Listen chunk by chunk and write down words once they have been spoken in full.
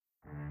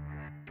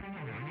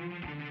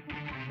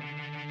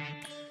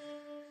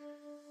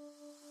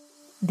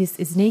This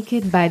is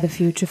Naked by the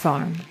Future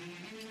Farm,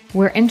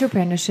 where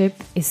entrepreneurship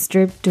is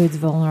stripped to its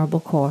vulnerable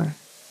core.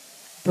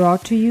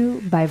 Brought to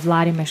you by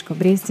Vladi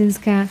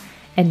Meshko-Brestinska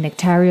and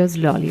Nectarios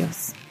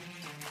Lolios.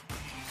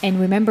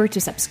 And remember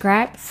to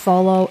subscribe,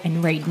 follow,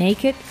 and rate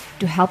Naked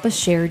to help us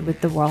share it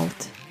with the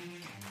world.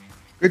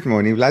 Good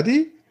morning,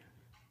 Vladi.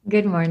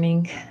 Good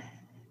morning.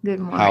 Good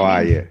morning. How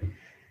are you?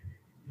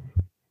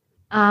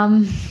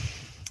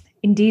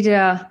 Indeed,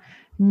 a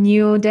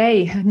new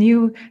day, a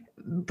new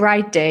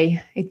bright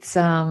day. It's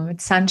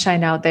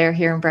sunshine out there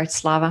here in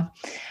Bratislava.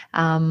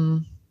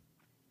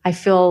 I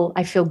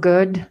feel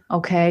good.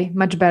 Okay,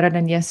 much better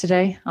than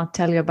yesterday. I'll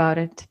tell you about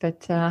it.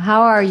 But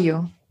how are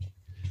you?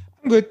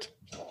 I'm good.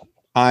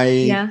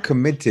 I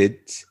committed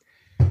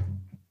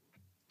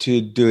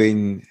to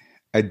doing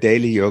a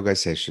daily yoga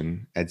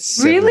session at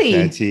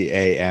 7:30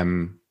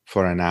 a.m.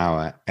 for an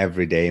hour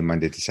every day,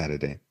 Monday to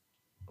Saturday.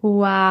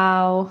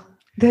 Wow.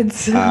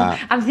 That's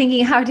I'm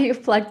thinking, how do you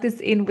plug this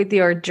in with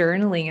your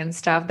journaling and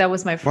stuff? That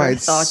was my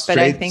first thought, but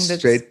I think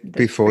that's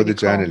before the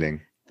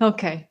journaling. Cool.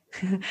 Okay.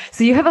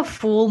 So you have a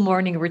full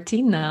morning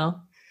routine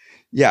now.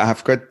 Yeah,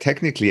 I've got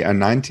technically a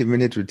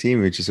 90-minute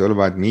routine, which is all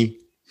about me.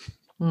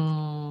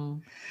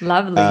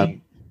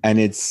 Lovely. And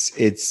it's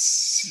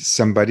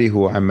somebody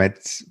who I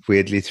met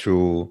weirdly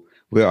through,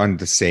 we're on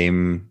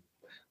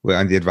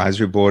the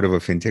advisory board of a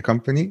fintech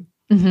company.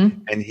 Mm-hmm.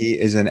 And he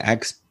is an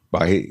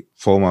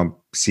former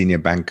senior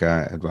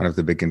banker at one of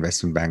the big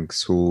investment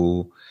banks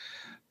who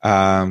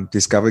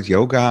discovered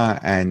yoga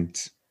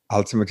and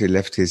ultimately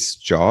left his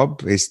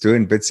job. He's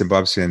doing bits and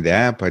bobs here and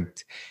there,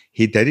 but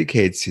he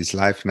dedicates his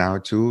life now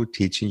to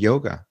teaching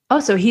yoga. Oh,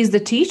 so he's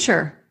the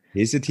teacher.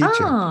 He's the teacher.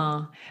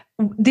 Ah,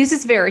 this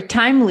is very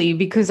timely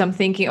because I'm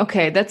thinking,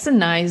 okay, that's a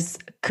nice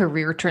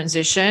career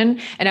transition.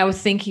 And I was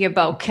thinking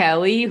about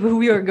Kelly, who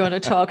we are going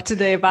to talk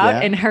today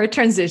about, and her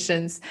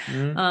transitions.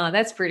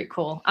 That's pretty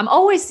cool. I'm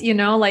always,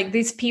 like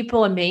these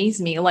people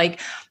amaze me. Like,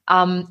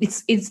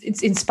 it's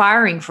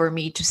inspiring for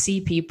me to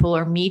see people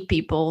or meet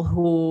people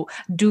who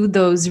do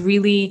those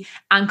really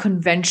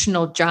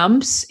unconventional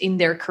jumps in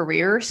their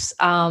careers.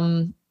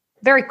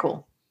 Very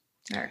cool.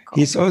 Very cool.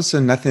 He's also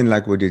nothing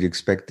like what you'd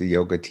expect a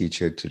yoga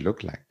teacher to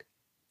look like.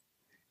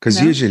 Because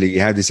usually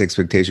you have this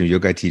expectation of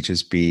yoga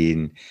teachers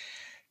being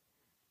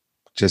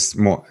just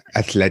more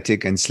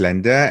athletic and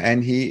slender,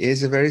 and he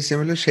is a very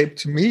similar shape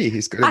to me.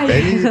 He's got a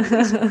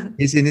belly.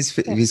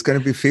 He's going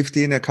to be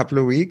 50 in a couple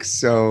of weeks.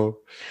 So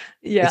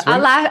yeah,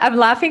 I'm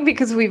laughing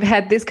because we've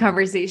had this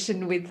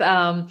conversation with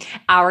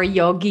our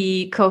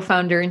yogi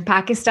co-founder in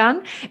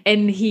Pakistan,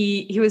 and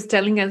he was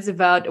telling us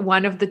about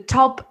one of the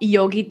top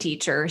yogi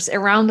teachers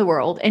around the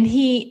world, and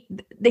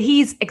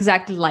he's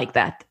exactly like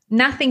that.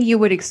 Nothing you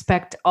would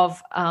expect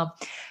of a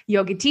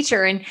yogi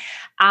teacher, and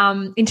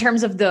in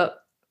terms of the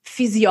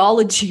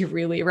physiology,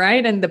 really,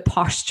 right, and the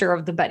posture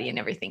of the body and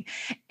everything,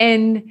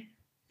 and.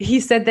 He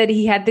said that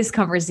he had this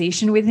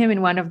conversation with him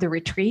in one of the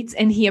retreats,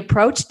 and he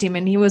approached him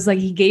and he was like,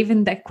 he gave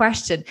him that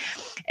question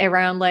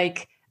around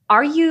like,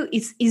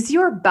 is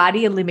your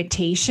body a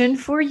limitation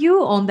for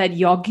you on that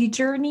yogi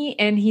journey?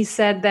 And he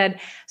said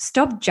that,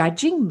 stop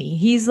judging me.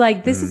 He's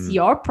like, this is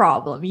your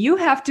problem. You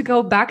have to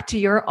go back to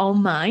your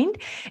own mind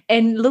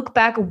and look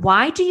back.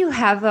 Why do you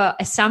have an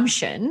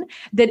assumption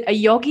that a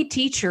yogi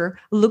teacher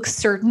looks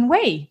certain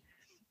way?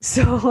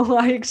 So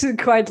I actually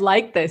quite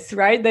like this,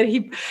 right? That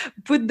he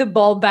put the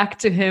ball back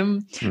to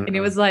him and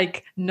it was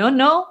like,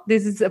 no,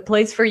 this is a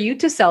place for you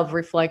to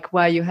self-reflect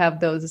why you have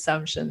those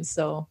assumptions.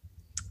 So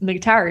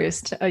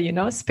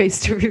Nectarius,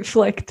 space to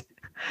reflect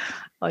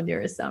on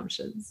your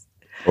assumptions.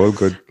 All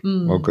good.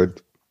 All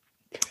good.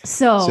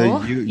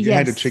 So you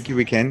had a tricky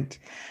weekend?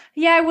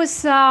 Yeah, it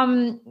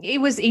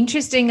was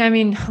interesting. I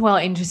mean, well,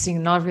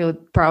 interesting, not really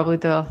probably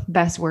the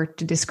best word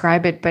to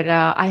describe it, but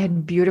I had a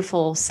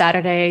beautiful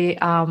Saturday.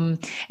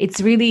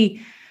 It's really,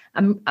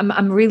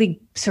 I'm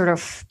really sort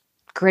of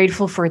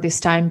grateful for this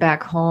time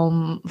back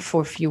home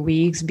for a few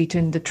weeks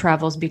between the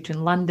travels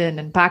between London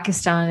and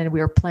Pakistan. And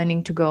we are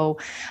planning to go.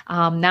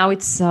 Now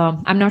it's,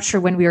 I'm not sure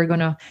when we are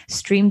going to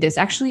stream this.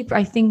 Actually,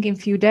 I think in a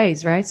few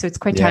days, right? So it's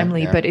quite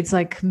timely, but it's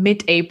like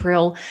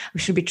mid-April. We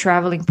should be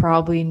traveling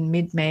probably in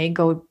mid-May,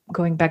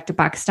 going back to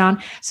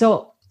Pakistan.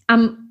 So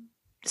I'm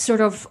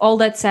sort of, all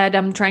that said,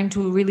 I'm trying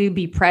to really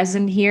be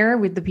present here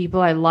with the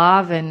people I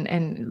love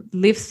and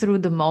live through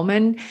the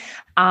moment.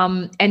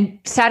 And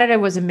Saturday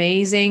was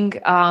amazing.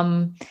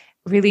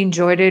 Really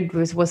enjoyed it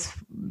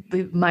with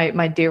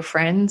my dear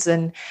friends,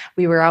 and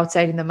we were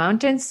outside in the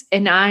mountains,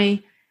 and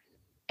I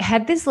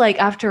had this, like,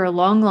 after a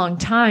long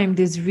time,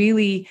 this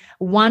really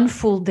one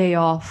full day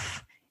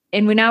off.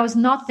 And when I was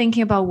not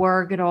thinking about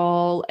work at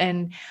all,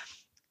 and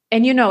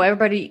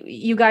everybody,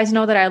 you guys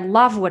know that I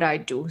love what I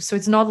do. So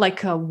it's not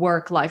like a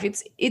work life.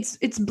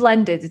 It's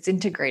blended, it's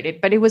integrated,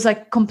 but it was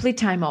like complete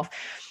time off.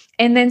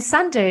 And then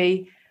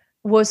Sunday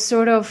was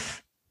sort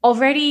of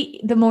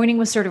already, the morning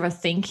was sort of a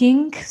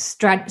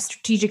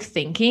strategic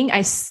thinking.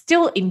 I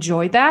still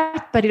enjoy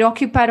that, but it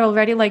occupied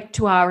already like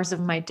 2 hours of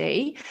my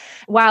day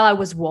while I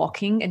was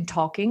walking and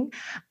talking.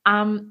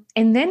 And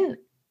then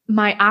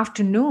my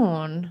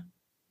afternoon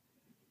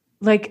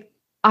like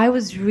I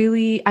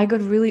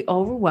got really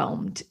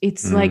overwhelmed.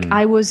 It's like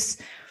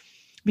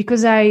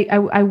because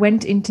I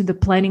went into the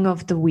planning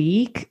of the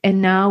week,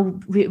 and now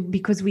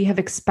because we have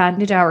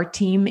expanded our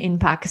team in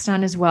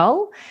Pakistan as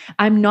well,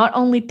 I'm not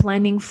only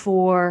planning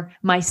for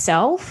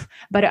myself,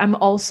 but I'm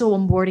also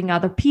onboarding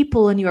other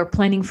people, and you're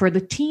planning for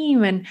the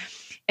team.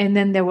 And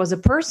then there was a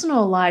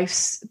personal life,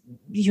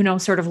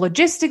 sort of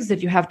logistics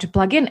that you have to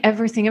plug in,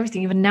 everything.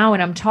 Even now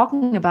when I'm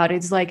talking about it,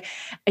 it's like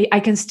I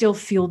can still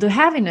feel the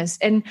heaviness.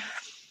 And,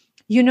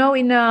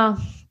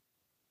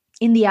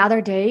 in the other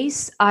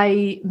days,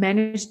 I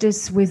managed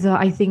this with,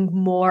 I think,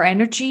 more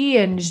energy,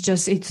 and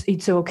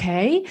it's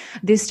okay.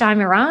 This time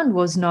around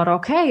was not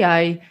okay.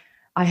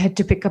 I had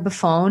to pick up a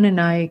phone, and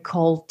I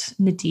called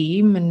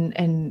Nadeem,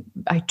 and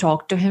I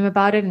talked to him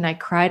about it, and I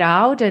cried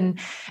out, and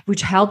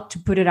which helped to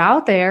put it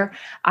out there.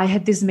 I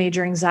had this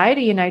major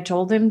anxiety, and I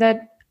told him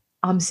that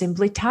I'm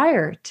simply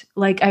tired.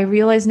 Like, I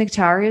realized,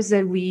 Nectarius,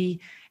 that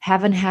we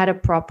haven't had a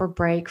proper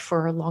break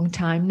for a long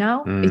time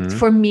now.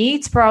 For me,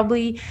 it's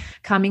probably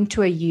coming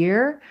to a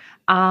year.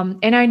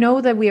 And I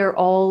know that we are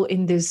all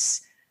in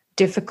this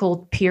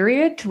difficult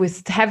period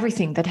with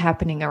everything that's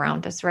happening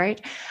around us,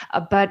 right?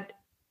 But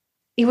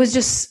it was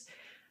just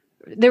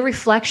the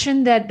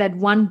reflection that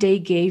one day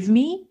gave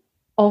me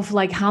of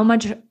like how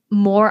much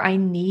more I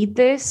need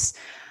this.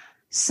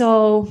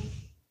 So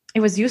it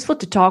was useful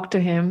to talk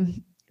to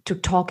him, to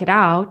talk it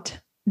out.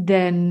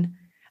 Then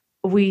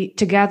we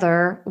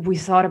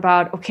thought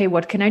about, okay,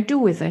 what can I do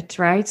with it,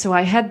 right? So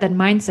I had that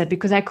mindset,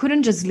 because I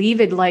couldn't just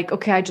leave it like,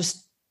 okay, I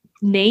just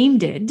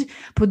named it,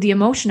 put the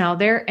emotion out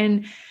there,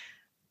 and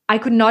I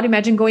could not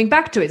imagine going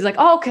back to it. It's like,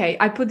 oh, okay,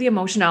 I put the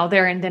emotion out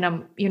there, and then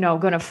I'm,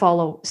 going to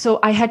follow. So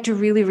I had to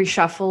really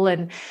reshuffle,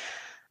 and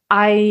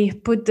I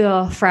put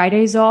the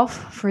Fridays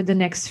off for the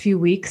next few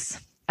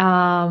weeks.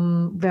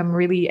 And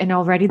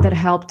already that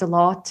helped a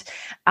lot.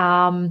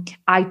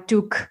 I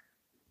took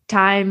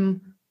time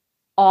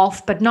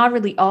off, but not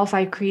really off.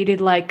 I created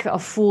like a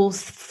full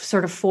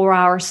sort of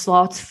 4-hour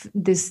slots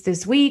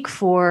this week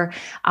for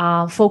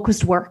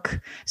focused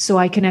work, so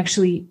I can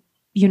actually,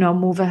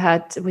 move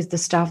ahead with the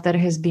stuff that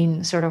has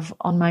been sort of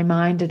on my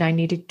mind and I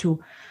needed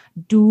to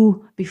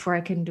do before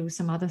I can do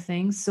some other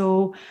things.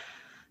 So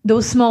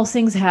those small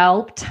things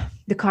helped.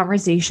 The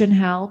conversation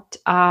helped.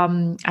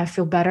 I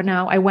feel better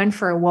now. I went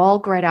for a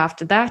walk right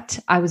after that.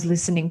 I was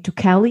listening to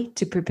Kelly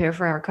to prepare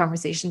for our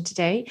conversation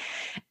today,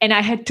 and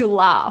I had to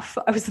laugh.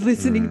 I was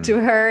listening to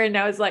her, and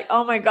I was like,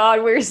 oh my God,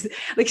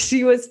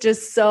 she was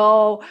just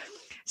so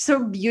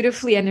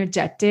beautifully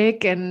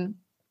energetic.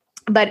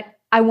 But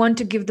I want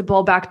to give the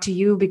ball back to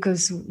you,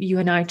 because you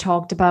and I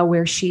talked about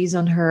where she's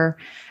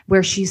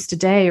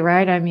today,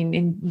 right? I mean,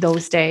 in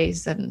those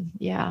days, and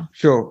yeah.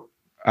 Sure.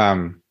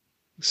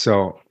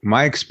 So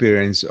my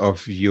experience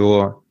of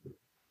your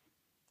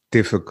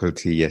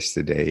difficulty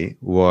yesterday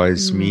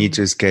was me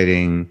just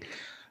getting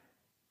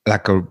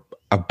like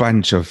a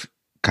bunch of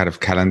kind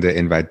of calendar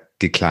invite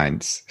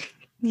declines.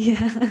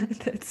 Yeah,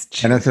 that's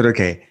true. And I thought,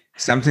 okay,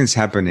 something's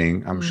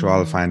happening. I'm sure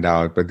I'll find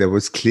out. But there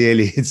was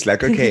clearly, it's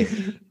like, okay,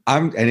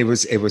 and it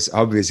was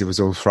obvious. It was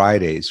all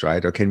Fridays,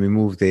 right? Or can we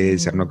move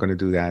this? I'm not going to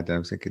do that. And I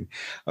was thinking,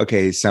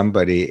 okay,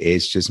 somebody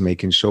is just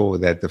making sure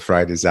that the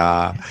Fridays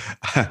are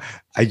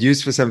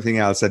used for something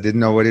else. I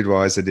didn't know what it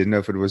was. I didn't know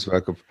if it was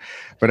workable.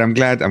 But I'm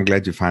glad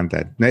you found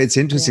that. Now, it's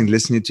interesting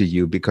listening to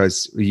you,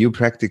 because you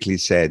practically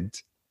said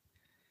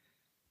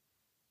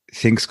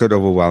things got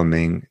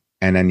overwhelming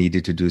and I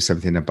needed to do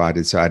something about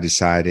it. So I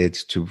decided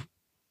to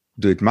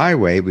do it my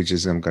way, which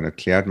is I'm going to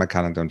clear out my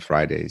calendar on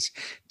Fridays,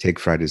 take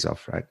Fridays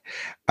off, right?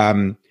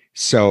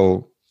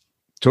 So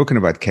talking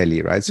about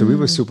Kelly, right? So we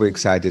were super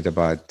excited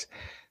about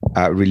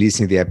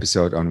releasing the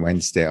episode on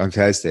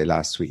Thursday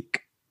last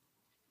week.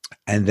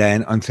 And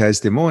then on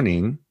Thursday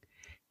morning,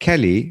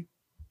 Kelly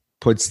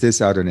puts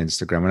this out on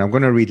Instagram, and I'm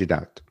going to read it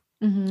out.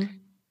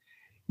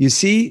 You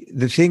see,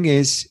 the thing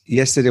is,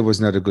 yesterday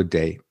was not a good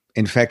day.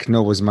 In fact,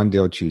 no, it was Monday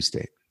or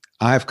Tuesday.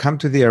 I've come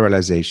to the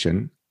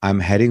realization I'm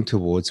heading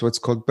towards what's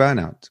called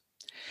burnout.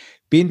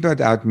 Being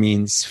burnt out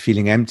means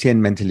feeling empty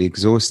and mentally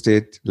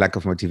exhausted, lack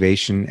of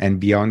motivation, and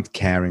beyond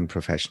caring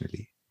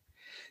professionally.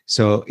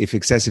 So if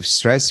excessive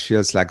stress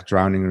feels like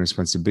drowning in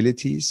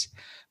responsibilities,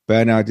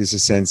 burnout is a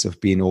sense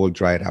of being all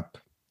dried up.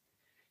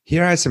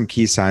 Here are some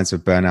key signs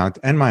of burnout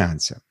and my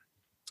answer.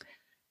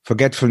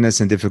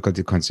 Forgetfulness and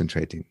difficulty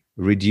concentrating,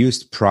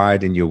 reduced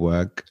pride in your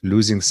work,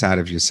 losing sight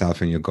of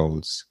yourself and your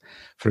goals,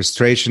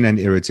 frustration and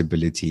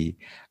irritability,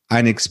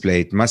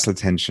 unexplained muscle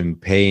tension,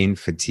 pain,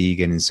 fatigue,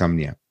 and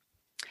insomnia.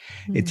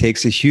 It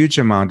takes a huge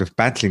amount of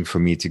battling for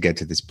me to get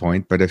to this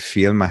point, but I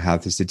feel my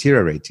health is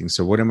deteriorating.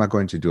 So what am I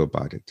going to do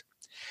about it?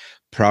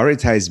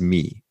 Prioritize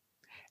me.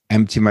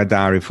 Empty my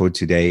diary for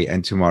today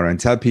and tomorrow and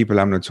tell people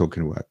I'm not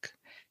talking work.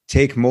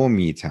 Take more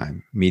me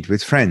time. Meet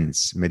with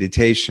friends,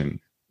 meditation,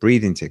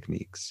 breathing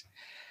techniques.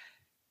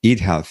 Eat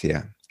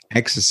healthier,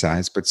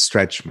 exercise, but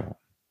stretch more.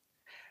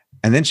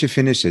 And then she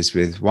finishes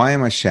with, why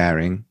am I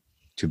sharing?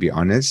 To be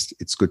honest,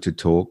 it's good to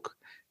talk.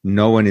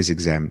 No one is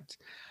exempt.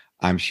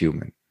 I'm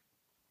human.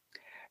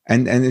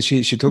 And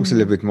she talks a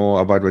little bit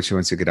more about what she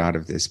wants to get out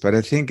of this. But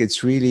I think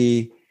it's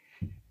really,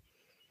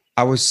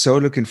 I was so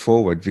looking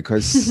forward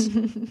because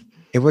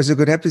it was a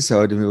good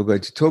episode and we were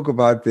going to talk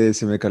about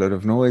this and make a lot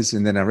of noise.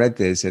 And then I read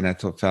this and I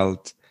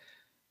felt,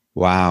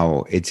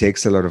 wow, it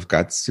takes a lot of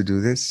guts to do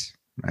this,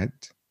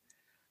 right?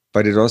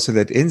 But it also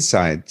that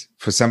insight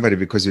for somebody,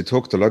 because we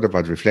talked a lot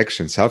about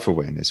reflection,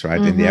 self-awareness,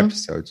 right? In the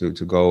episode to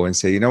go and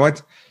say, you know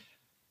what?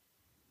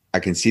 I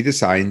can see the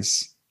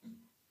signs.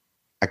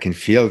 I can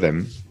feel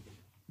them.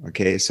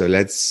 Okay. So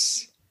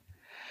let's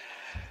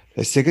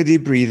take a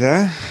deep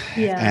breather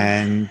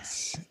and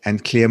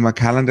clear my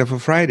calendar for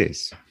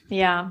Fridays.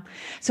 Yeah.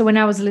 So when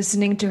I was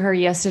listening to her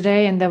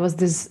yesterday, and there was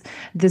this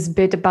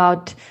bit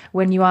about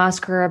when you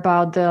ask her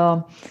about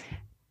the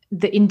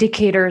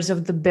indicators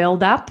of the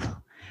buildup,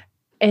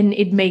 and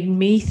it made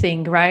me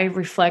think, right?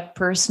 Reflect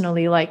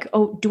personally, like,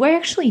 oh, do I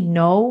actually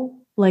know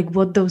like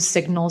what those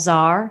signals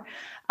are?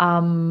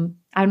 I'm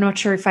not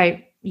sure if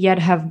I yet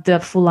have the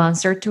full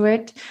answer to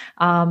it.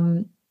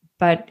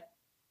 But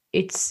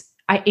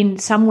in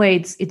some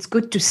ways, it's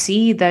good to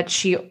see that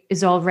she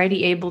is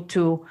already able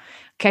to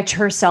catch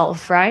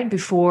herself, right?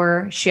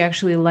 Before she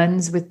actually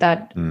lands with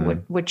that,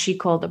 what she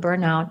called a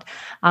burnout.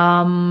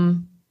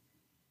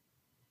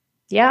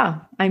 Yeah.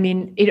 I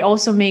mean, it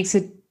also makes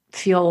it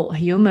feel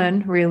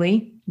human,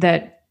 really,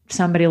 that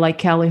somebody like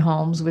Kelly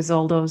Holmes with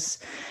all those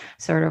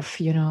sort of,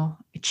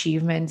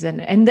 achievements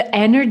and the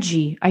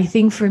energy. I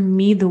think for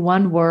me, the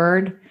one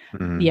word,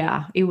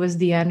 it was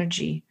the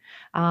energy.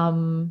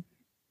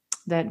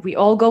 That we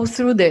all go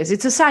through this.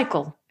 It's a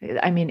cycle.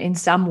 I mean, in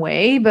some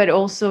way, but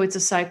also it's a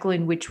cycle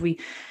in which we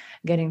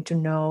getting to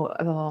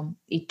know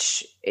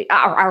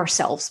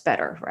ourselves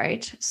better,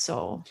 right?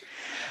 So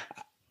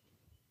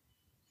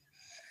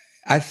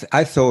I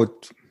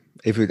thought,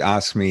 if you'd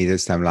asked me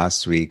this time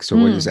last week, so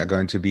what is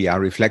going to be our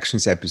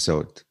reflections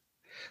episode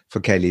for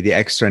Kelly, the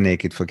extra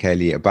naked for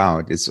Kelly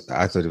about?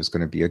 I thought it was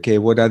going to be, okay,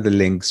 what are the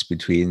links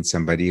between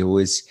somebody who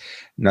is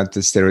not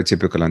the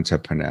stereotypical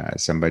entrepreneur,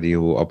 somebody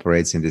who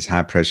operates in this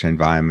high pressure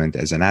environment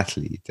as an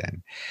athlete,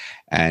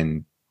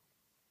 and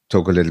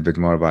talk a little bit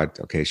more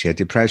about, okay, she had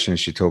depression.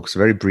 She talks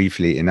very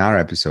briefly in our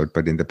episode,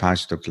 but in the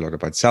past she talked a lot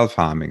about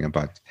self-harming,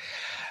 but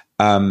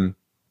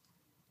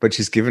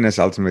she's given us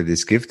ultimately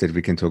this gift that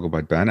we can talk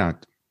about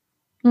burnout.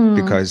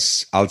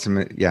 Because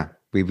ultimately,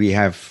 we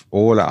have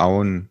all our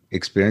own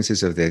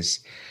experiences of this.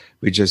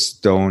 We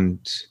just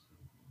don't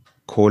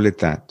call it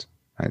that,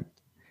 right?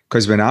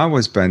 Because when I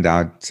was burned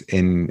out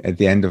at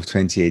the end of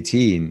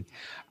 2018,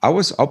 I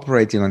was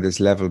operating on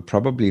this level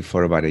probably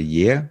for about a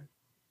year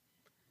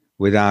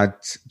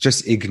without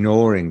just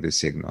ignoring the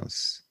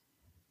signals,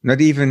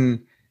 not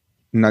even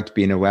not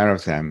being aware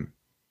of them,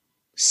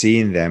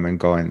 seeing them and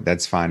going,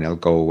 that's fine, it'll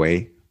go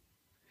away.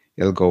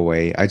 It'll go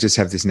away. I just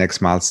have this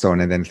next milestone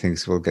and then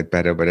things will get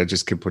better, but I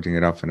just keep putting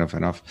it off and off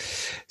and off.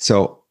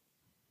 So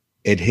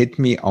it hit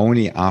me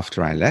only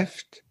after I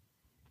left,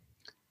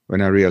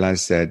 when I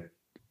realized that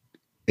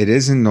it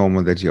isn't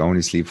normal that you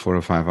only sleep 4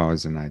 or 5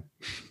 hours a night.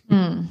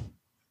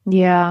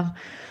 Yeah.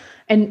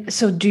 And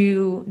so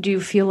do you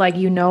feel like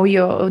you know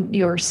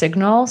your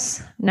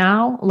signals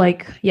now?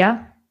 Like,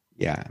 yeah.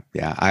 Yeah.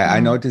 I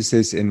noticed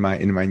this in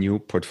my new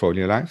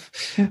portfolio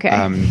life. Okay.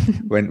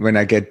 When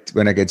I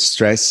get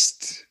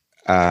stressed,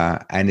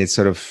 and it's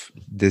sort of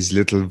these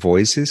little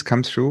voices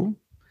come through,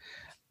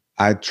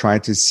 I try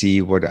to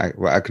see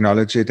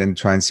acknowledge it and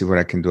try and see what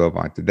I can do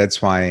about it.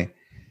 That's why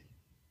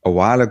a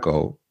while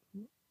ago,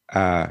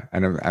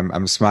 and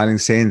I'm smiling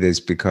saying this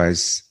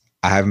because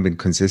I haven't been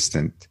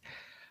consistent.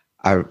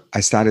 I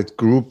started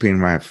grouping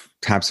my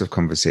types of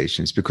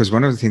conversations, because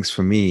one of the things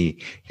for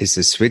me is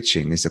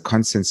the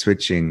constant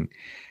switching.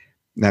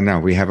 Now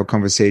we have a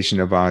conversation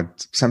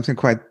about something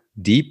quite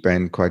deep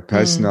and quite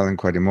personal and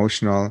quite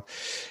emotional.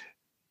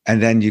 And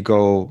then you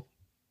go,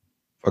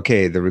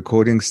 okay, the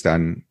recording's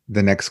done.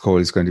 The next call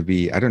is going to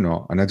be, I don't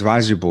know, an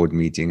advisory board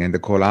meeting. And the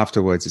call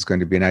afterwards is going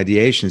to be an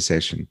ideation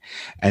session.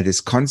 And this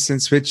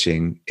constant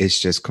switching is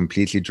just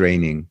completely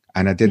draining.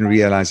 And I didn't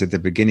realize at the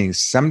beginning,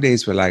 some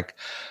days were like,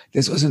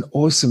 this was an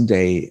awesome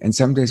day. And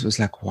some days was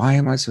like, why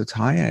am I so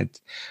tired?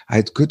 I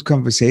had good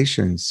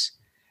conversations.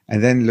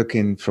 And then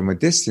looking from a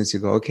distance, you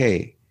go,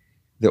 okay,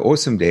 the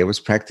awesome day was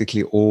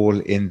practically all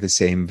in the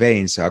same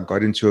vein. So I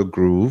got into a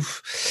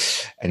groove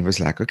and it was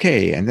like,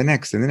 okay, and the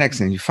next,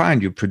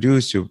 and you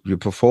produce, you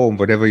perform,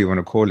 whatever you want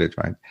to call it,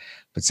 right?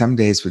 But some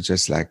days were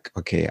just like,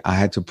 okay, I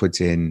had to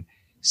put in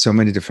so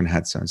many different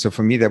hats on. So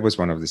for me, that was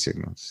one of the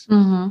signals.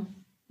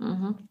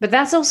 But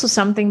that's also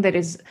something that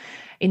is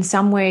in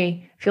some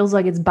way feels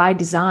like it's by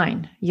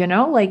design,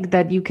 like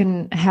that you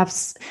can have,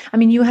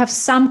 you have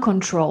some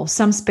control,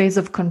 some space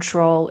of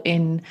control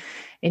in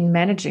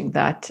managing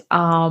that.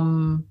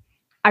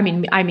 I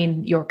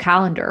mean your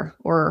calendar,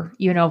 or,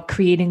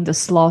 creating the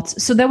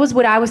slots. So that was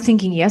what I was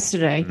thinking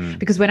yesterday,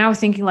 because when I was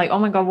thinking like, oh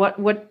my God,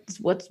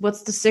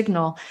 what's the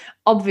signal?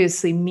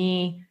 Obviously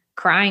me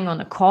crying on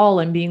a call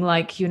and being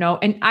like,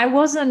 and I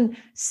wasn't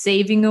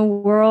saving a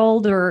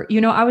world, or,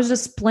 I was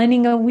just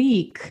planning a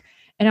week.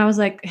 And I was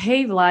like,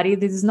 hey, Vladi,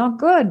 this is not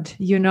good.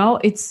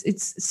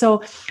 It's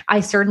so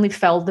I certainly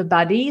felt the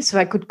body. So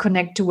I could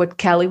connect to what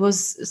Kelly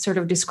was sort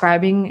of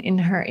describing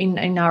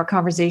in our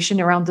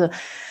conversation around the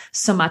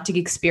somatic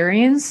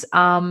experience.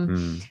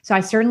 So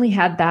I certainly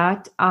had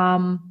that.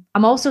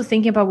 I'm also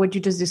thinking about what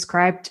you just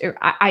described.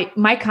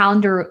 My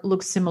calendar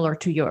looks similar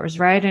to yours,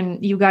 right?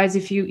 And you guys,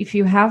 if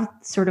you have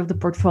sort of the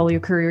portfolio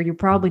career, you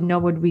probably know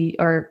what we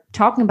are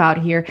talking about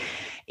here,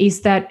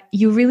 is that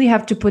you really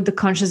have to put the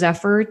conscious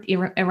effort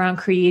around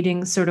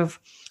creating sort of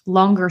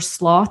longer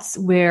slots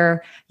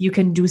where you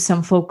can do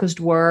some focused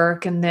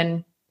work and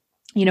then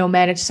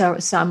manage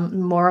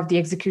some more of the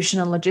execution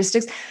and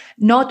logistics.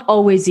 Not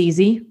always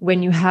easy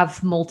when you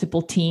have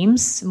multiple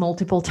teams,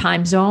 multiple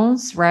time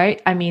zones,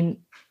 right? I mean,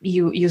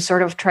 you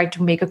sort of try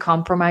to make a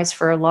compromise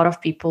for a lot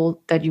of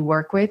people that you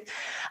work with.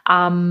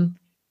 That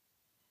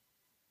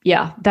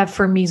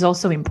for me is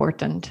also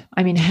important.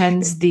 I mean,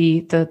 hence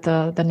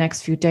the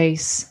next few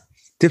days.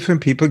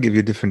 Different people give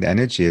you different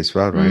energy as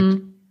well, right?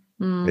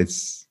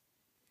 It's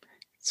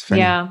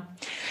funny.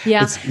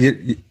 Yeah.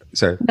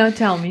 Sorry. No,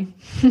 tell me.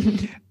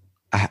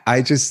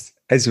 I just,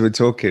 as we were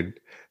talking,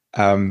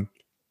 I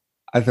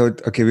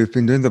thought, okay, we've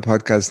been doing the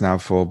podcast now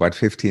for about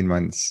 15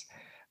 months.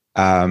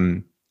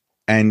 And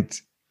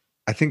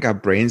I think our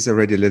brains are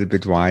already a little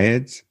bit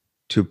wired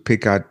to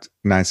pick out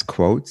nice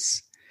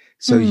quotes.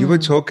 So you were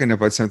talking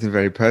about something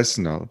very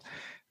personal,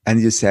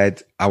 and you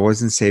said, I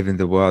wasn't saving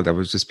the world. I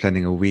was just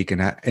planning a week.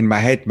 And in my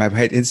head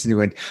instantly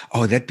went,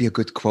 oh, that'd be a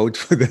good quote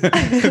for the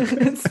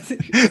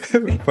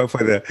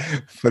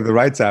for the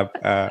write-up.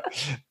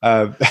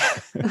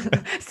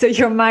 So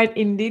your mind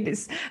indeed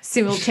is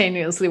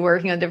simultaneously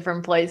working on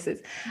different places.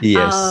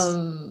 Yes.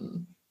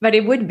 But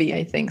it would be,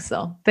 I think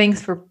so.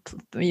 Thanks for,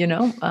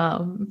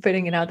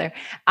 putting it out there.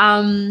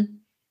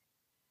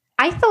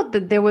 I thought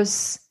that there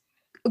was,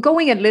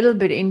 going a little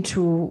bit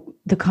into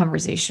the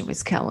conversation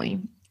with Kelly,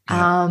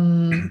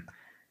 I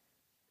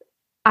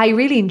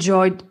really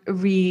enjoyed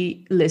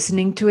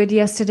re-listening to it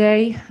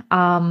yesterday,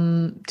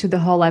 to the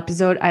whole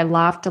episode. I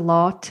laughed a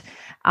lot.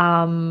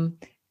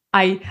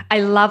 I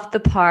loved the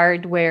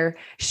part where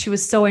she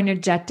was so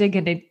energetic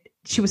and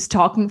she was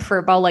talking for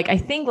about I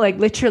think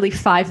literally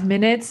 5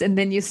 minutes. And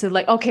then you said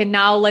okay,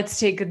 now let's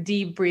take a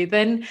deep breath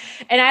in.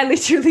 And I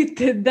literally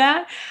did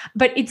that,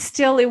 but it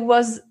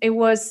was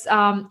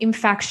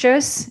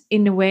infectious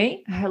in a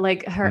way,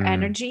 her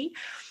energy.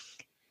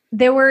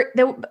 But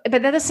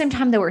at the same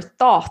time, there were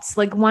thoughts.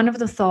 One of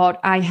the thought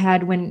I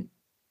had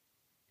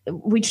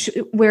which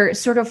were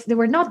sort of, they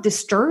were not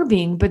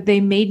disturbing, but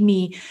they made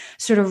me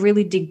sort of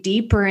really dig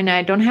deeper. And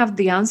I don't have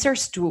the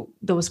answers to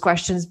those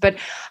questions, but,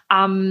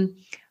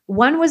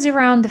 one was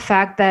around the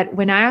fact that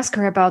when I asked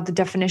her about the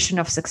definition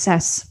of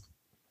success,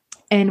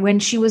 and when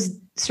she was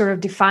sort of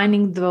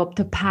defining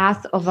the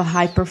path of a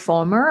high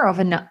performer, of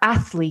an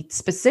athlete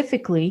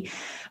specifically,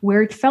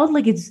 where it felt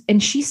like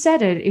and she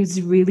said it's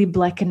really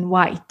black and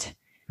white.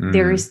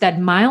 There is that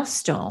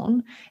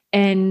milestone.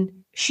 And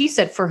she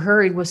said for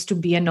her, it was to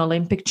be an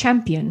Olympic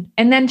champion.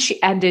 And then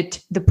she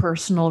added the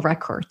personal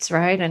records,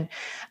 right? And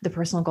the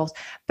personal goals.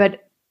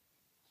 But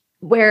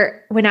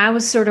when I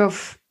was sort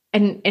of,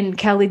 and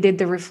Kelly did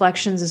the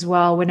reflections as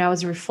well. When I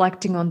was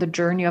reflecting on the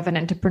journey of an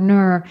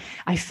entrepreneur,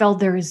 I felt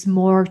there is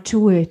more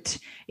to it.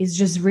 It's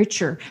just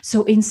richer.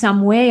 So in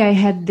some way, I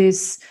had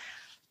this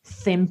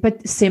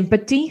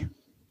sympathy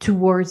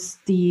towards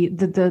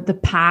the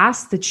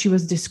past that she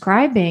was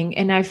describing.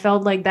 And I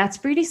felt like that's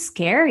pretty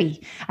scary.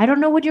 I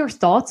don't know what your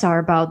thoughts are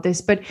about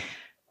this, but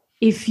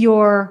if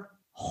your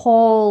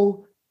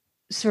whole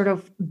sort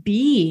of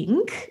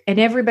being and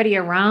everybody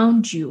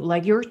around you,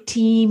 your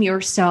team,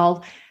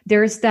 yourself,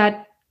 there's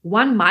that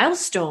one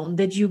milestone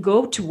that you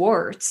go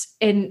towards,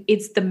 and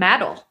it's the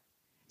medal.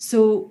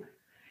 So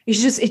it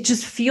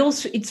just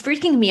feels, it's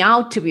freaking me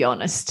out, to be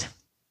honest.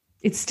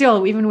 It's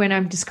still, even when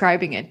I'm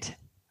describing it.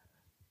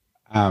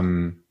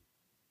 Don't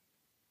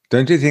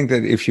you think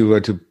that if you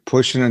were to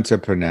push an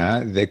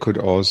entrepreneur, they could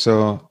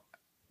also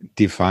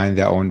define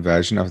their own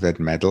version of that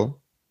medal?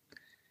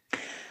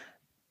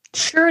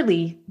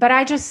 Surely, but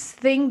I just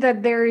think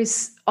that there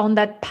is, on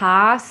that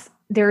path,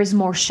 there is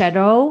more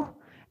shadow.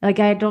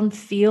 I don't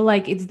feel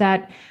like it's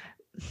that,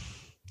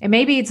 and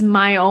maybe it's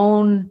my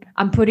own,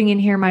 I'm putting in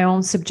here my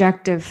own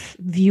subjective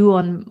view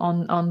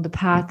on the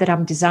path that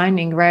I'm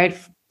designing, right?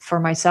 For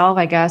myself,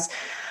 I guess.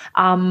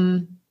 But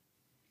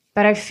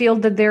I feel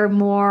that there are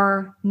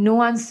more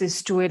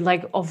nuances to it,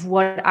 of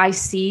what I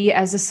see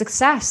as a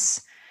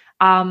success.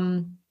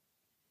 I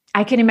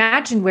can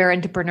imagine where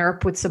entrepreneur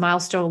puts a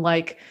milestone,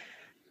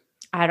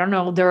 I don't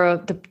know,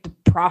 the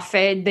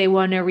profit they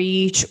want to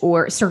reach,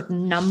 or a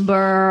certain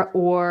number,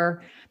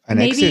 or an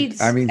maybe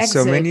exit. I mean, exit.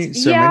 so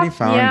many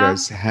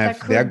founders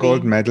have their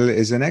gold medal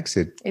is an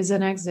exit.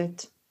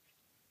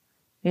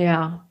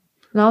 Yeah.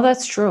 No,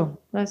 that's true.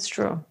 That's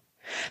true.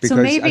 Because so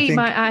maybe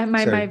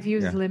my view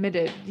is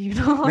limited,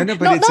 No, but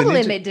not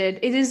limited.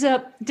 It is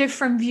a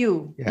different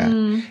view. Yeah.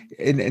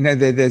 And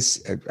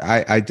there's,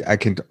 I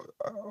can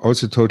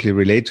also totally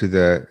relate to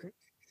the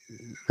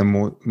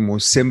more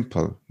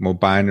simple, more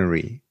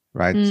binary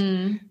right?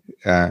 Mm.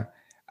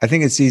 I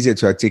think it's easier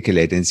to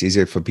articulate and it's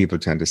easier for people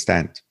to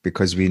understand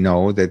because we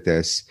know that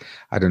there's,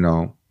 I don't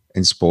know,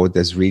 in sport,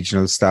 there's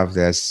regional stuff,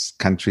 there's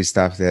country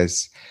stuff,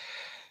 there's,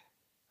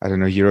 I don't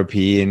know,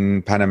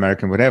 European, Pan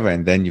American, whatever.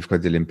 And then you've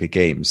got the Olympic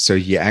Games. So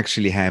you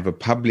actually have a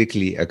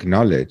publicly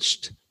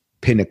acknowledged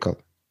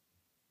pinnacle.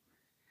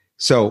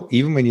 So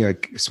even when you're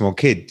a small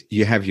kid,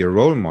 you have your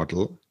role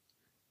model,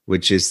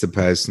 which is the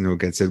person who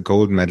gets a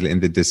gold medal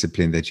in the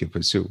discipline that you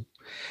pursue.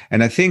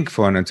 And I think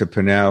for an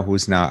entrepreneur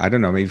who's now, I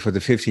don't know, maybe for the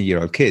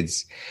 15-year-old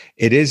kids,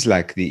 it is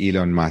like the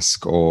Elon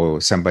Musk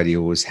or somebody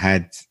who's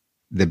had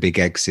the big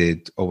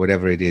exit or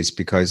whatever it is,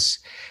 because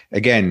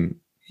again,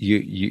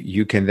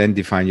 you can then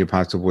define your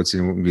path towards it,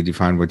 and you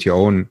define what your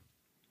own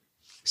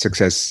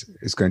success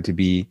is going to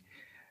be.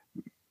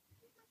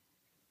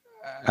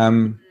 I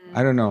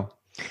don't know.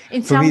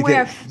 In some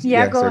way,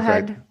 go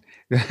ahead.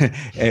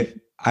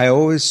 I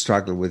always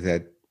struggle with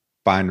that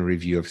binary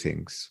view of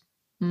things.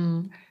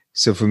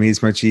 So for me,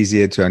 it's much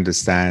easier to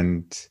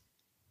understand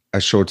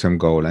a short-term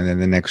goal and then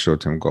the next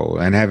short-term goal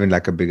and having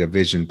like a bigger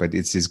vision. But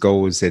it's these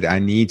goals that I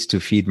need to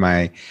feed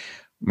my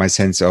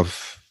sense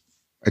of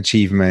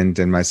achievement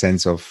and my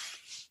sense of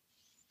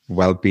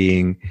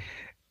well-being.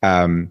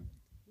 So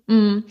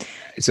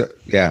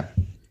yeah.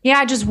 Yeah,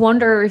 I just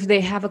wonder if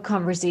they have a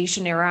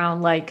conversation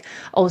around like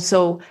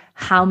also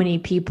how many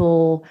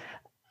people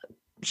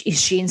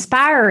is she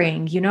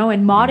inspiring,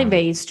 and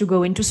motivates to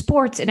go into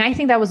sports. And I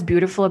think that was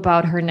beautiful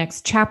about her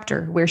next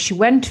chapter where she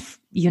went,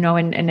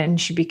 and then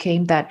she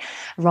became that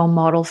role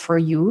model for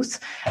youth.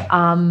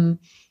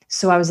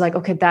 So I was like,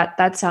 okay,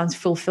 that sounds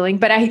fulfilling,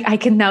 but I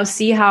can now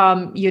see how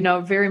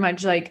I'm, very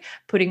much like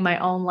putting my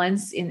own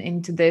lens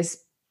into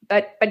this,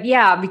 but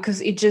yeah,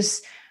 because it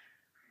just,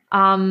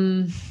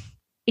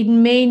 it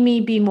made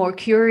me be more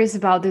curious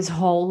about this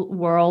whole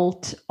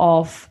world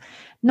of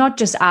not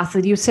just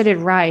athlete. You said it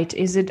right.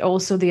 Is it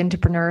also the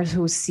entrepreneurs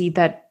who see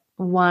that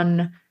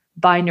one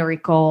binary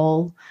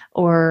goal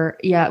or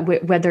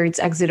whether it's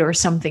exit or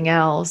something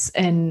else.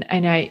 And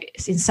I,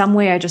 in some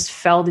way I just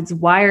felt it's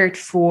wired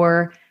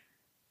for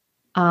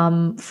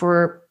some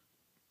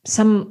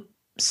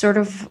sort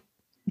of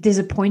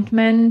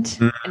disappointment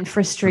and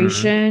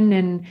frustration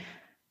and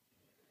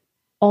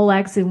all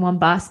eggs in one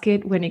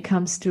basket when it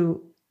comes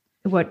to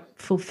what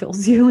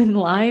fulfills you in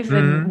life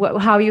and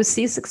how you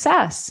see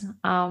success.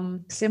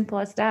 Simple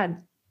as that.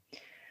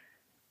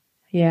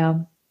 Yeah.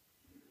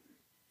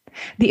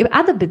 The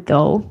other bit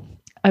though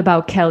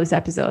about Kelly's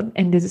episode,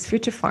 and this is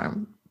Future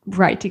Farm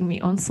writing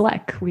me on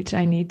Slack, which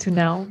I need to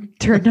now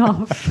turn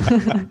off.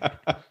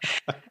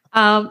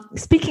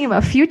 Speaking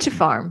about Future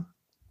Farm,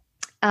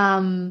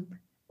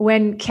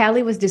 when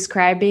Kelly was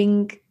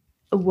describing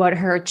what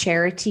her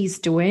charity is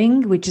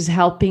doing, which is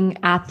helping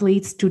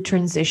athletes to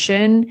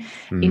transition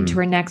into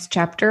her next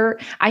chapter,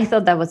 I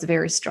thought that was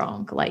very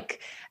strong. Like,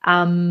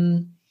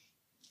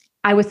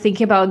 I was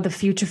thinking about the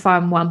Future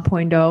Farm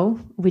 1.0,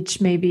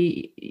 which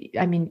maybe,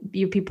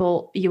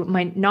 you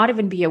might not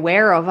even be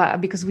aware of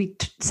because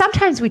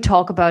sometimes we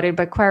talk about it,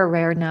 but quite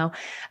rare now.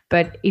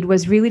 But it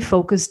was really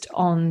focused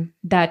on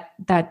that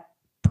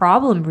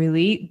problem,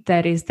 really,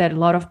 that is that a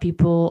lot of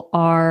people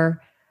are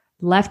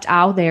left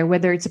out there,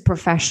 whether it's a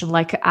profession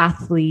like an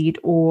athlete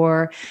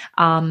or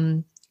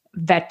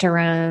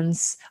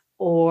veterans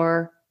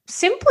or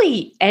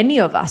simply any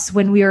of us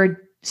when we are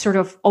sort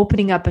of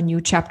opening up a new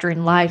chapter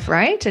in life,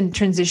 right? And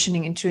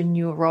transitioning into a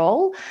new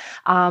role.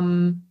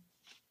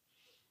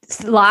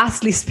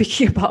 Lastly,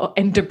 speaking about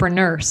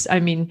entrepreneurs,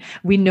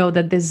 we know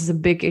that this is a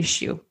big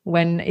issue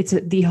when it's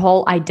the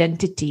whole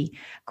identity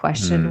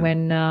question,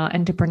 when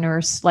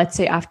entrepreneurs, let's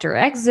say after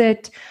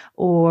exit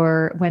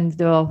or when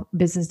the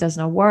business does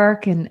not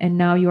work and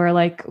now you are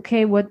like,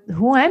 okay,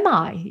 who am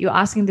I? You're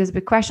asking this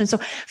big question. So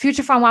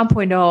Future Farm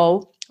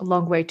 1.0, a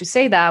long way to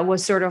say that,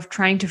 was sort of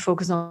trying to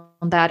focus on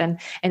that. And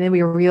then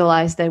we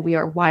realized that we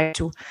are wired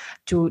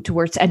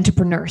towards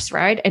entrepreneurs,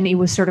 right? And it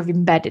was sort of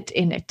embedded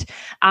in it.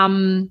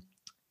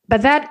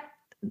 But that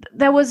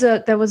was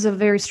a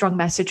very strong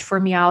message for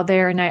me out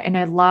there, and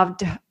I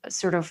loved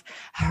sort of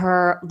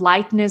her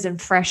lightness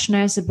and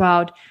freshness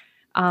about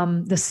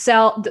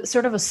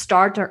sort of a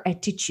starter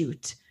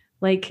attitude.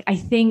 Like, I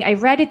think I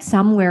read it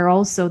somewhere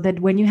also that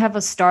when you have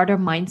a starter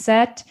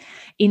mindset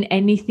in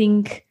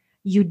anything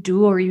you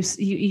do, or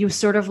you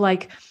sort of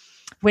like,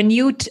 when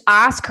you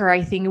ask her,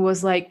 I think it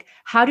was like,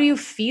 how do you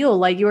feel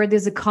like you're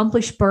this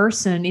accomplished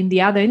person in the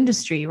other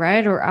industry,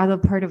 right? Or other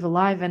part of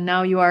life. And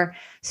now you are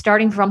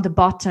starting from the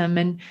bottom.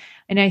 And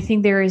I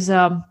think there is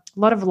a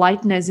lot of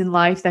lightness in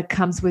life that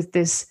comes with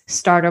this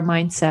starter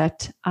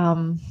mindset.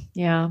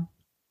 Yeah.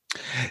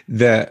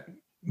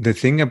 The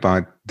thing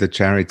about the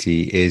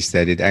charity is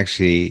that it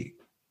actually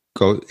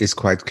is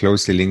quite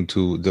closely linked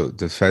to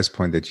the first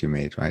point that you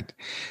made, right?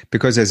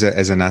 Because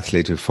as an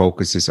athlete who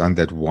focuses on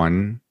that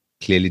one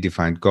clearly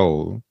defined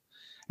goal,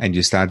 and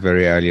you start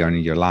very early on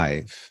in your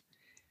life,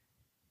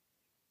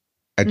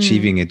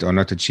 achieving it or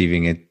not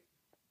achieving it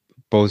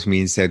both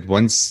means that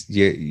once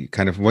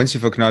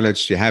you've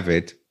acknowledged you have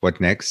it, what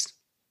next?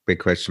 big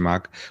question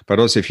mark. But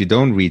also, if you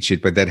don't reach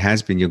it, but that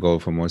has been your goal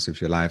for most of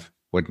your life,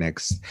 what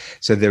next?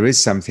 So there is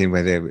something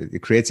where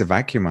it creates a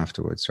vacuum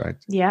afterwards, right?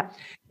 Yeah.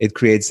 It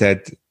creates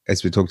that,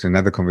 as we talked in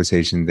another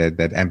conversation,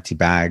 that empty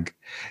bag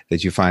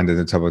that you find at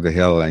the top of the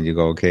hill, and you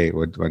go, okay,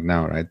 what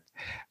now, right?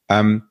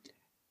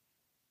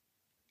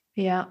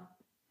 Yeah.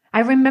 I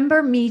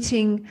remember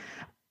meeting,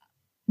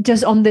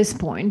 just on this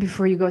point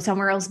before you go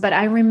somewhere else, but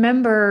I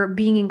remember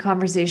being in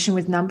conversation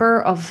with a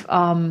number of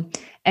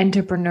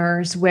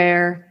entrepreneurs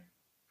where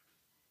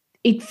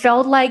it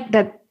felt like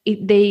that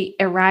they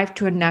arrived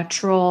to a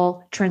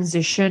natural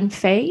transition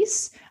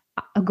phase,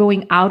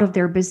 going out of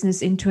their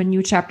business into a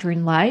new chapter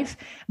in life,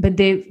 but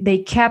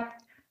they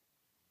kept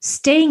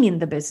staying in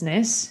the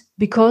business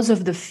because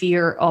of the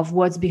fear of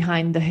what's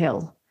behind the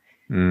hill.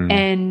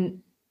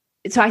 And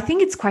so I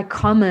think it's quite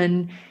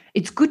common.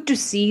 It's good to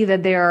see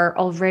that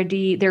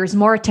there's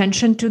more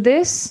attention to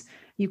this.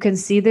 You can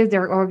see that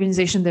there are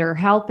organizations that are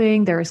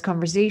helping, there is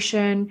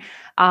conversation.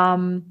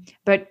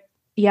 But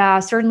yeah,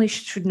 certainly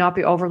should not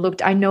be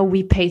overlooked. I know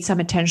we paid some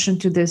attention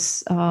to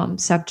this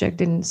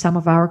subject in some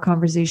of our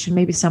conversation,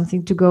 maybe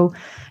something to go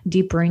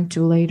deeper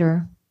into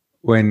later.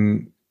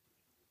 And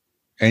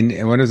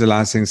one of the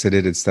last things I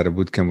did at Startup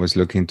Bootcamp was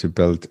looking to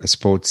build a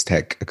sports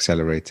tech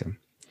accelerator.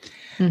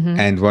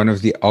 And one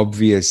of the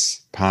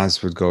obvious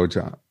paths would go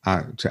to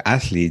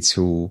athletes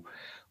who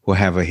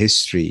have a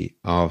history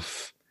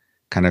of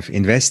kind of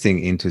investing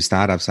into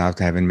startups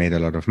after having made a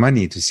lot of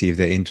money, to see if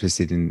they're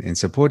interested in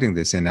supporting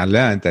this. And I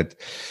learned that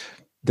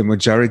the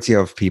majority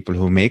of people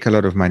who make a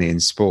lot of money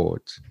in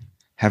sport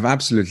have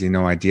absolutely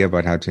no idea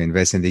about how to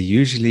invest. And they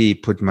usually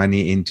put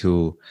money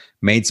into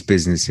mates'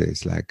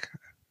 businesses, like,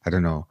 I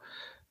don't know,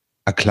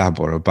 a club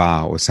or a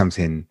bar or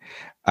something.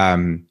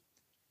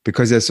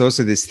 Because there's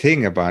also this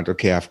thing about,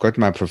 okay, I've got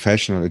my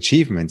professional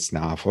achievements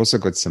now. I've also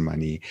got some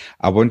money.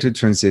 I want to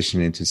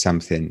transition into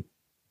something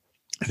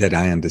that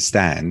I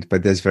understand,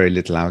 but there's very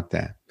little out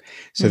there.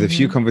 So the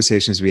few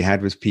conversations we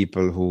had with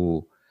people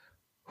who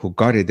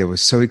got it, they were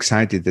so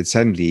excited that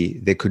suddenly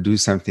they could do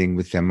something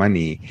with their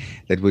money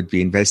that would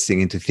be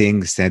investing into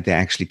things that they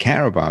actually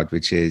care about,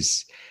 which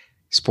is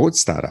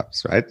sports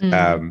startups, right?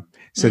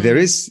 So there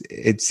is,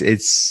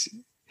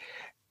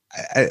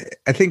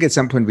 I think at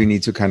some point we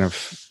need to kind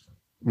of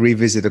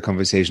revisit a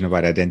conversation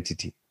about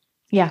identity.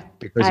 Yeah.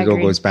 Because it all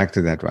goes back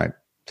to that, right?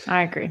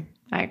 I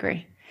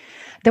agree.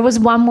 There was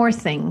one more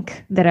thing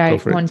that I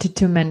wanted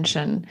to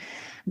mention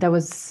that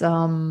was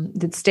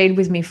that stayed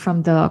with me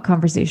from the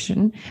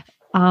conversation.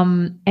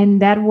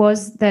 And that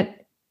was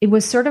that it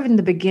was sort of in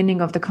the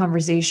beginning of the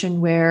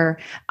conversation where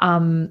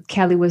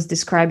Kelly was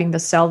describing the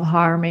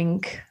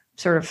self-harming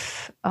sort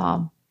of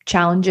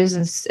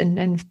challenges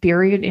and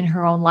period in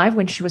her own life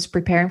when she was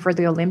preparing for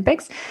the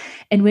Olympics.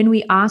 And when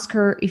we asked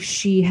her if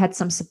she had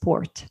some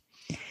support,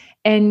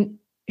 and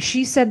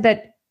she said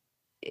that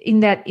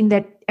in that,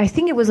 I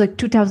think it was like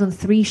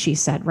 2003, she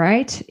said,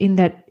 right? In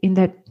that,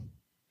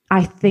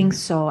 I think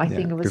so. I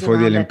think it was before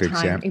the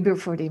Olympics,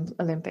 before the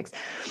Olympics.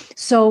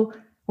 So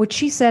what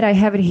she said, I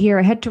have it here.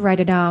 I had to write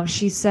it down.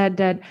 She said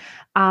that,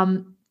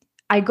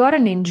 I got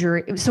an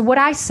injury. So what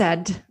I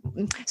said,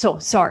 so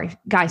sorry,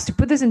 guys, to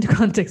put this into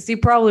context, you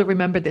probably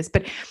remember this,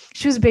 but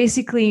she was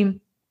basically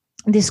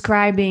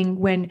describing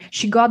when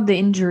she got the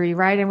injury,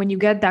 right? And when you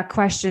get that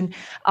question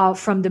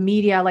from the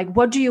media, like,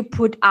 what do you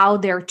put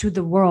out there to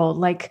the world?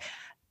 Like,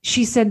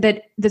 she said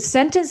that the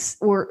sentence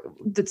or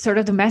the sort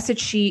of the message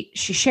she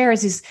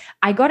shares is,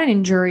 I got an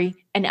injury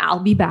and I'll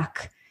be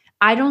back.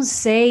 I don't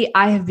say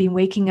I have been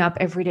waking up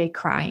every day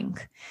crying.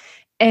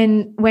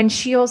 And when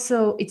she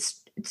also, it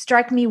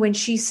struck me when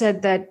she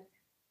said that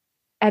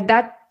at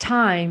that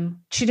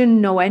time, she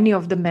didn't know any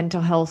of the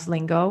mental health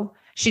lingo.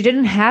 She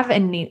didn't have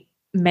any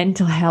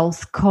mental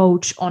health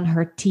coach on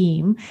her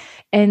team.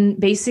 And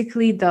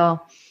basically the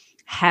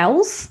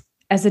health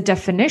as a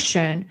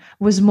definition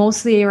was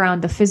mostly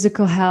around the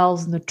physical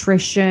health,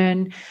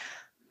 nutrition.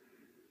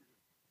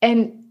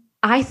 And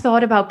I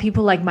thought about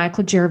people like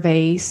Michael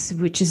Gervais,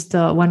 which is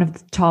one of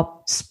the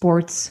top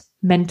sports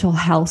mental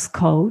health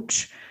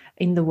coach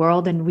in the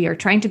world. And we are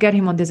trying to get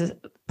him on this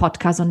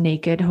podcast on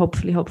Naked.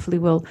 Hopefully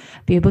we'll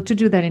be able to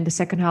do that in the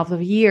second half of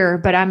the year.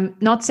 But I'm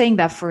not saying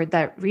that for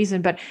that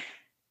reason, but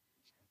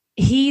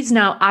he's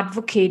now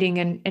advocating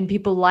and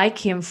people like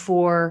him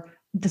for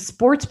the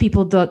sports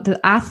people, the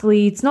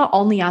athletes, not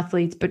only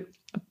athletes, but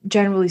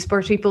generally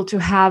sports people, to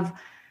have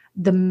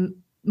the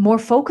more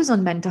focus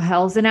on mental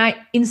health. And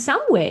in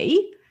some way,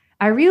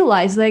 I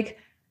realized, like,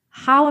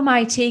 how am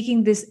I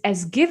taking this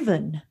as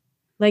given?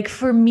 Like,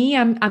 for me,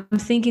 I'm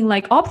thinking,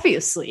 like,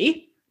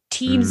 obviously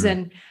teams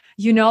and,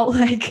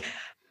 like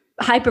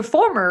high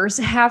performers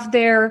have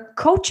their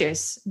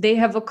coaches. They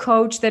have a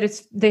coach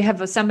they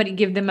have somebody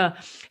give them a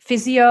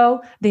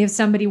physio. They have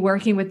somebody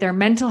working with their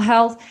mental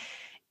health.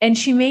 And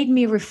she made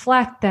me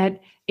reflect that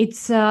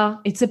it's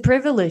a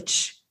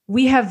privilege.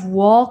 We have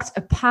walked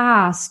a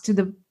path to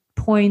the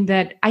point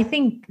that I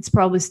think it's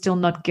probably still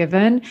not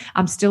given.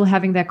 I'm still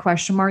having that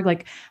question mark,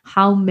 like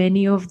how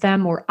many of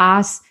them or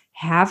us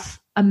have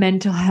a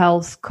mental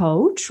health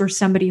coach or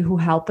somebody who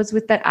help us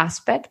with that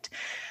aspect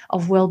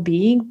of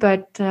well-being.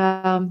 But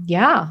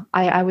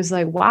I was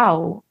like,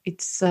 wow,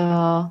 it's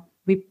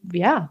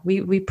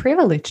we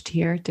privileged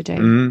here today.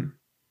 Mm.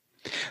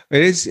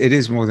 It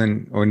is more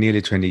than or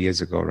nearly 20 years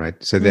ago,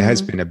 right? So there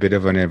has been a bit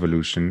of an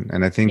evolution,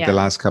 and I think the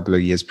last couple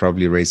of years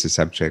probably raised the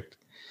subject.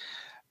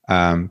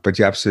 But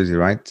you're absolutely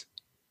right.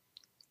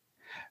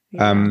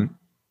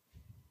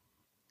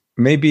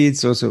 Maybe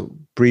it's also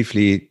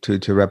briefly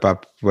to wrap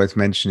up worth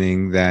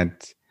mentioning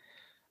that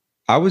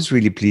I was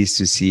really pleased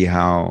to see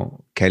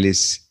how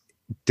Kelly's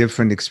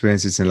different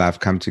experiences in life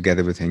come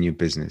together with her new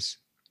business.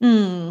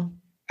 And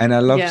I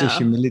love the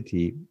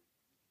humility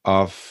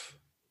of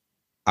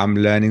I'm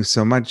learning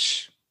so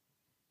much.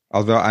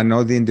 Although I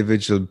know the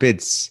individual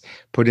bits,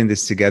 putting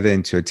this together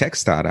into a tech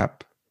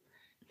startup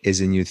is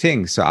a new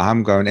thing. So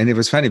I'm going, and it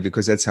was funny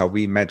because that's how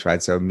we met,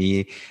 right? So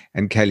me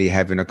and Kelly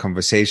having a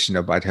conversation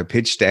about her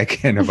pitch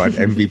deck and about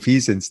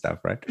MVPs and stuff,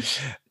 right?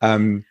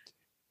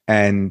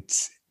 And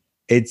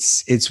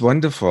it's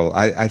wonderful.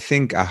 I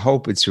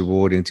hope it's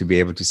rewarding to be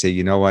able to say,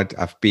 you know what,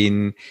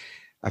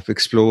 I've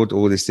explored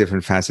all these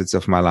different facets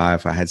of my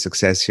life. I had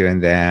success here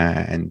and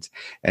there, and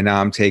now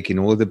I'm taking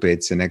all the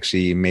bits and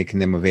actually making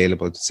them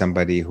available to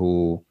somebody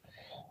who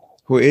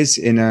is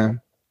in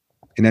an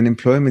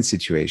employment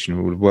situation,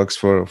 who works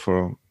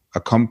for a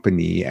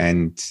company,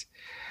 and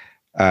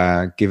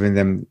giving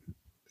them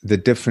the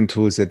different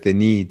tools that they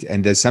need.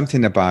 And there's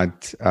something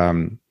about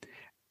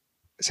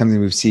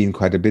something we've seen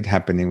quite a bit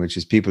happening, which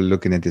is people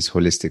looking at this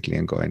holistically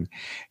and going,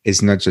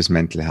 it's not just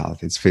mental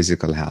health, it's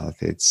physical health.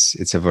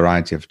 It's a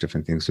variety of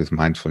different things with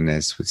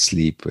mindfulness, with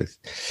sleep, but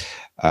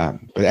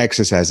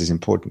exercise is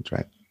important,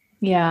 right?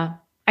 Yeah.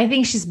 I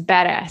think she's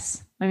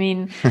badass. I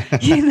mean,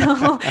 in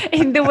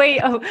the way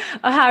of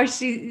how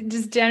she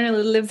just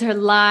generally lives her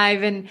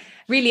life. And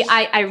really,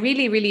 I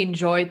really, really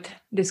enjoyed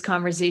this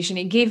conversation.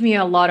 It gave me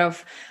a lot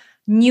of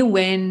new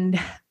wind,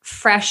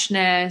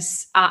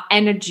 freshness,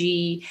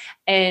 energy,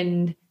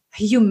 and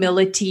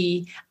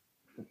humility.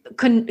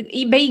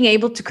 Being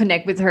able to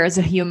connect with her as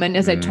a human,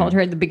 as I told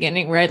her at the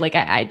beginning, right? Like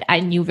I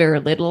knew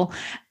very little,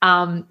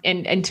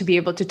 and to be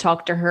able to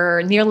talk to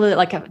her nearly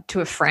like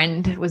to a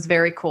friend was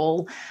very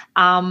cool.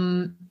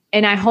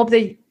 And I hope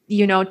that,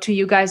 to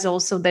you guys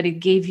also, that it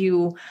gave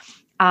you,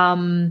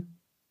 I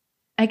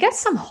guess,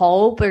 some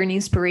hope or an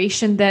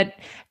inspiration that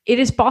it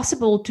is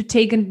possible to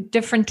take a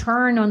different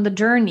turn on the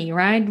journey,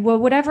 right? Well,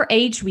 whatever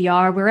age we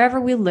are,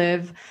 wherever we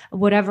live,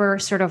 whatever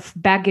sort of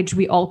baggage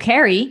we all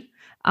carry,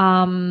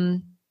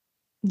 there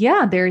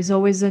is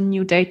always a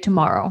new day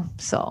tomorrow.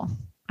 So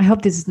I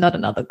hope this is not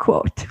another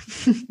quote.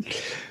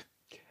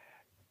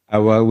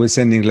 Well, we're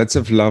sending lots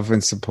of love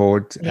and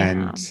support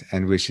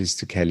and wishes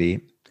to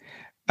Kelly.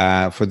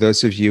 For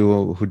those of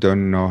you who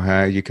don't know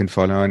her, you can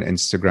follow her on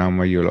Instagram,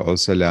 where you'll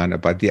also learn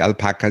about the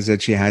alpacas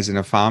that she has in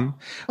a farm,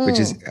 which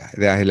is,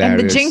 they're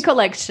hilarious. And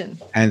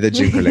the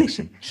gin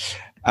collection.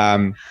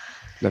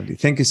 Lovely.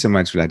 Thank you so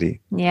much, Vladi.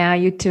 Yeah,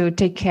 you too.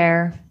 Take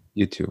care.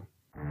 You too.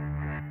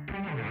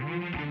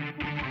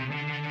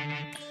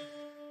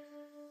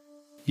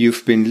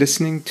 You've been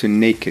listening to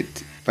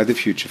Naked by The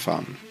Future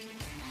Farm,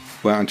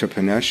 where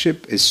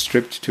entrepreneurship is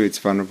stripped to its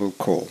vulnerable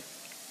core.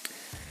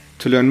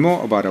 To learn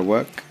more about our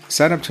work,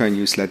 sign up to our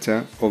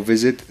newsletter or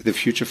visit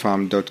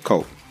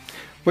thefuturefarm.co,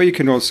 where you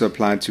can also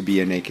apply to be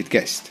a Naked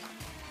guest.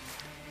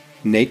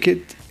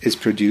 Naked is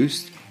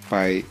produced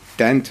by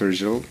Dan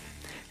Turgel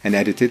and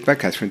edited by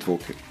Catherine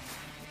Dworkin.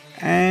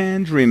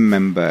 And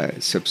remember,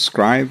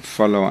 subscribe,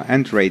 follow,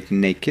 and rate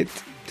Naked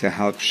to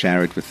help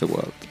share it with the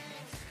world.